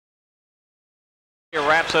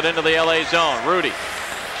wraps it into the LA zone. Rudy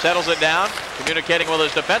settles it down, communicating with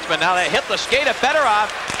his defenseman. Now they hit the skate of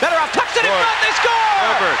Fedorov. Fedorov tucks it in front. They score!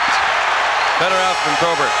 Probert. Fedorov from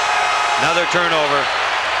Probert. Another turnover.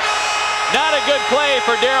 Not a good play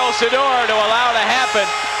for Daryl Sydor to allow to happen.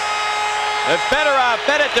 Fedorov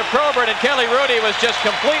fed it to Probert, and Kelly Rudy was just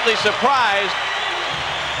completely surprised.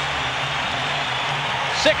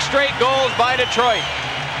 6 straight goals by Detroit.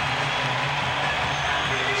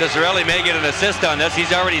 Ciccarelli may get an assist on this.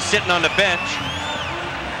 He's already sitting on the bench.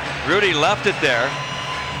 Rudy left it there,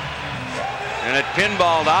 and it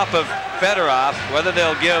pinballed off of Fedorov. Whether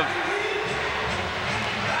they'll give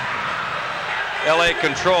LA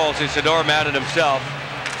control, since Sydor mad at himself.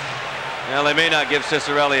 Well, they may not give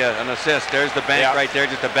Ciccarelli an assist. There's the bank right there.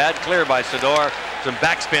 Just a bad clear by Sydor. Some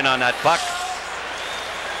backspin on that puck.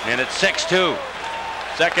 And it's 6-2.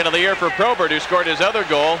 Second of the year for Probert, who scored his other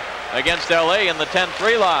goal against LA in the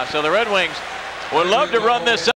 10-3 loss. So the Red Wings would love to run this up.